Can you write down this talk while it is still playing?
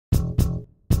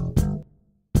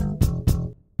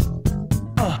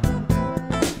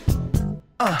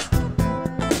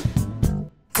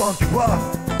Funk you up.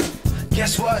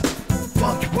 Guess what?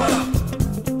 Funk you up.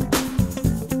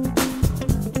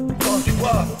 Funk you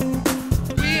up.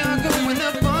 We are going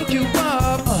to funk you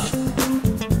up.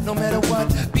 No matter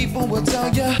what people will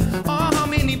tell you, or how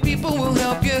many people will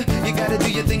help you, you gotta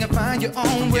do your thing and find your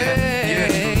own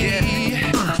way.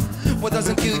 What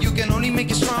doesn't kill you can only make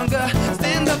you stronger.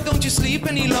 Stand up, don't you sleep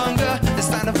any longer. It's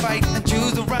time to fight and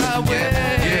choose the right way.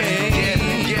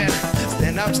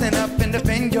 Stand up and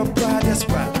defend your pride, that's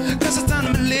right. Cause it's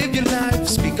time to live your life.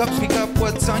 Speak up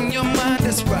what's on your mind,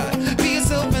 that's right. Be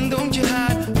yourself and don't you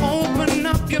hide. Open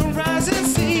up your eyes and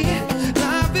see.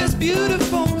 Life is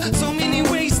beautiful, so many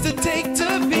ways to take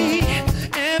to be.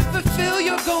 And fulfill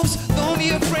your goals, don't be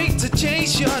afraid to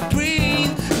chase your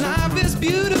dream. Life is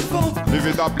beautiful. Live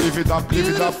it up, live it up, live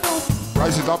it up.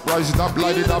 Rise it up,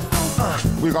 light it up.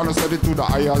 We're gonna set it to the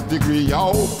highest degree,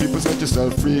 yo. People set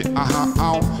yourself free,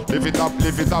 ow. Live it up,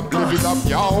 live it up, live it up,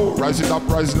 yo. Rise it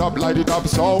up, light it up.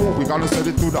 So we're gonna set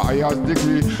it to the highest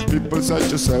degree. People set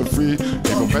yourself free.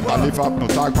 People better live up, no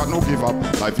talk but no give up.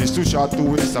 Life is too short to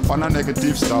waste upon a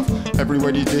negative stuff.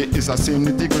 Everywhere today is the same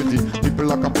nitty-gritty. People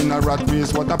lock up in a rat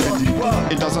race, what a pity.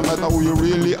 It doesn't matter who you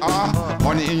really are.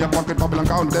 Money in your pocket, bubble and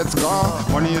count that scar.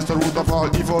 Money is the root of all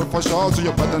evil for sure. So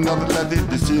you better not let it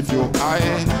deceive you.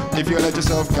 If you let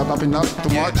yourself get up enough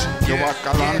too much, you walk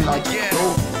around like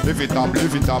no. Live it up,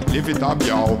 live it up, live it up,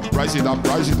 yo. Rise it up,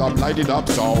 light it up.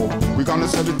 So we're gonna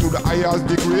set it to the highest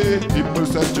degree. People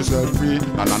set yourself free.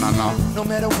 Na. No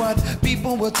matter what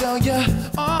people will tell you,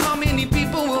 or how many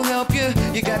people will help you,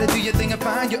 you gotta do your thing and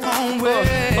find your own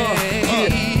way.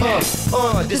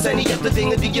 Dit zijn niet echt de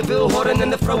dingen die je wil horen. En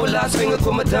de vrouwen laat swingen,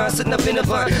 komen dansen naar binnen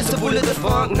van. Ze voelen de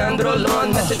funk,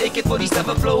 Nandrolon. Met een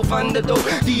AK-47 flow van de dood.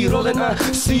 Die rollen aan,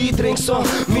 zie, drink zo.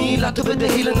 Me, laten we de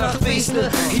hele nacht feesten.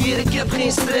 Hier, ik heb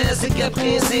geen stress, ik heb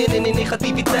geen zin in die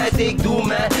negativiteit. Ik doe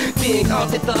mijn ding,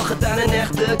 altijd al gedaan, een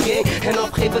echte king. En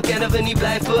opgeven kunnen we niet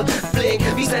blijven flink.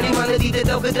 Wie zijn die mannen die dit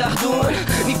elke dag doen?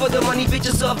 Niet voor de money,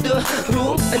 bitches of the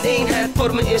room. Een eenheid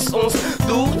vormen is ons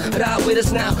doel. Ride with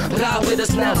us now, ride with us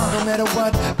now. No matter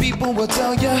what people will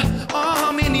tell you, or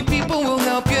how many people will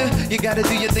help you, you gotta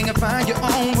do your thing and find your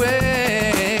own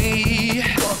way.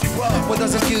 What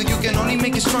doesn't kill you can only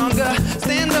make you stronger.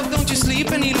 Stand up, don't you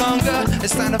sleep any longer.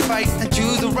 It's time to fight and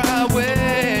choose the right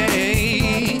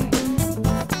way.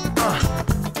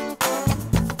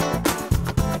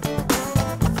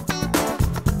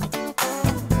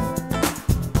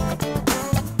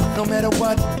 No matter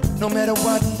what, no matter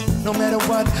what, no matter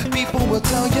what people will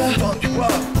tell you. Funk you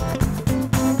up.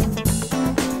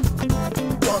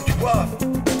 Funk you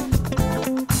up.